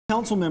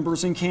Council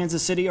members in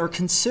Kansas City are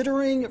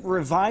considering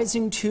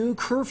revising two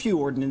curfew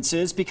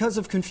ordinances because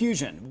of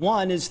confusion.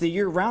 One is the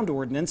year-round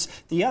ordinance,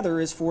 the other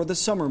is for the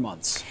summer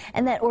months.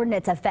 And that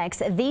ordinance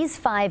affects these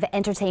 5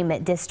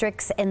 entertainment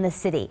districts in the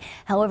city.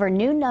 However,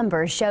 new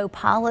numbers show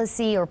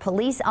policy or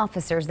police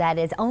officers, that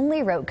is,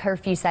 only wrote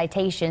curfew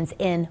citations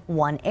in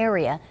one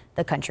area,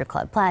 the Country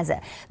Club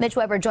Plaza. Mitch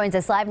Weber joins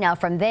us live now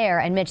from there.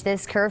 And Mitch,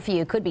 this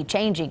curfew could be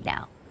changing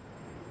now.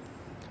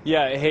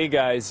 Yeah, hey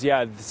guys,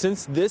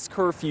 since this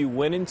curfew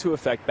went into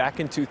effect back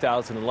in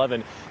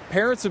 2011,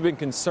 parents have been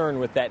concerned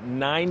with that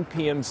 9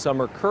 p.m.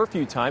 summer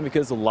curfew time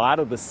because a lot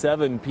of the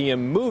 7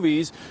 p.m.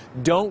 movies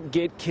don't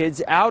get kids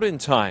out in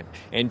time.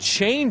 And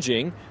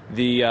changing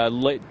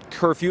the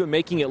curfew and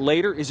making it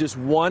later is just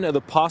one of the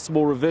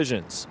possible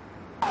revisions.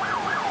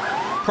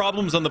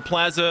 Problems on the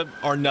Plaza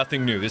are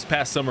nothing new. This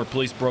past summer,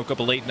 police broke up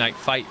a late-night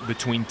fight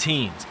between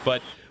teens.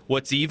 But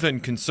what's even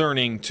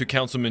concerning to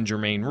Councilman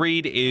Jermaine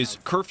Reed is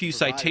curfew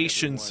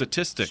citation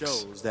statistics.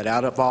 Shows that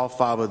out of all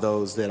 5 of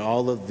those, that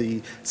all of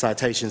the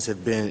citations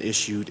have been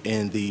issued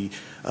in the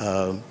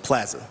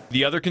Plaza.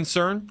 The other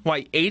concern?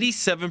 Why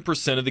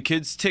 87% of the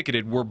kids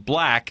ticketed were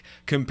black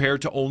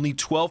compared to only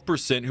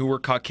 12% who were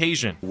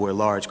Caucasian. We're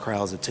large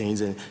crowds of teens,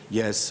 and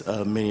yes,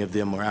 many of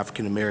them are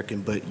African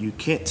American, but you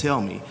can't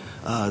tell me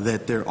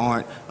that there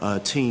aren't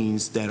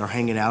teens that are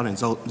hanging out in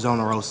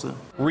Zona Rosa.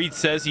 Reed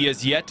says he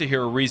has yet to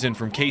hear a reason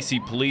from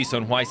KC police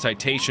on why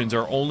citations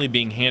are only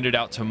being handed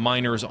out to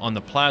minors on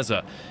the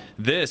Plaza.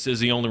 This is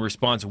the only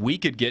response we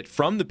could get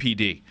from the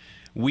PD.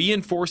 We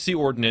enforce the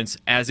ordinance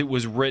as it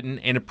was written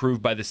and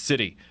approved by the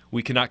city.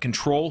 We cannot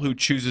control who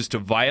chooses to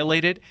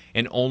violate it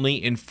and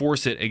only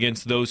enforce it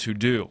against those who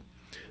do.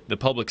 The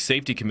Public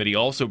Safety Committee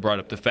also brought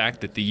up the fact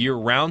that the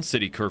year-round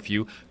city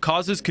curfew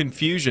causes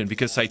confusion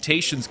because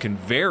citations can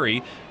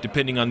vary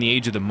depending on the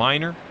age of the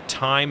minor,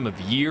 time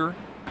of year,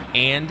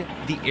 and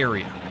the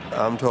area.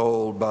 I'm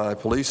told by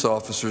police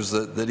officers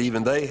that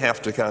even they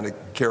have to kind of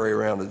carry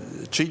around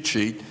a cheat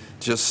sheet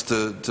just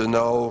to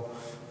know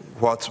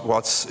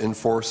what's in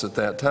force at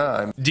that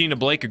time. Dina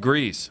Blake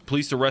agrees.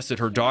 Police arrested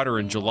her daughter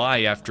in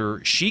July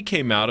after she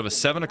came out of a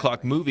 7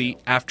 o'clock movie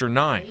after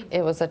 9.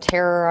 It was a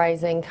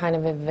terrorizing kind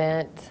of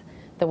event.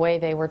 The way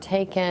they were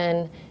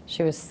taken,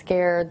 she was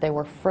scared, they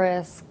were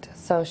frisked,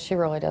 so she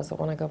really doesn't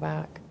want to go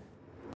back.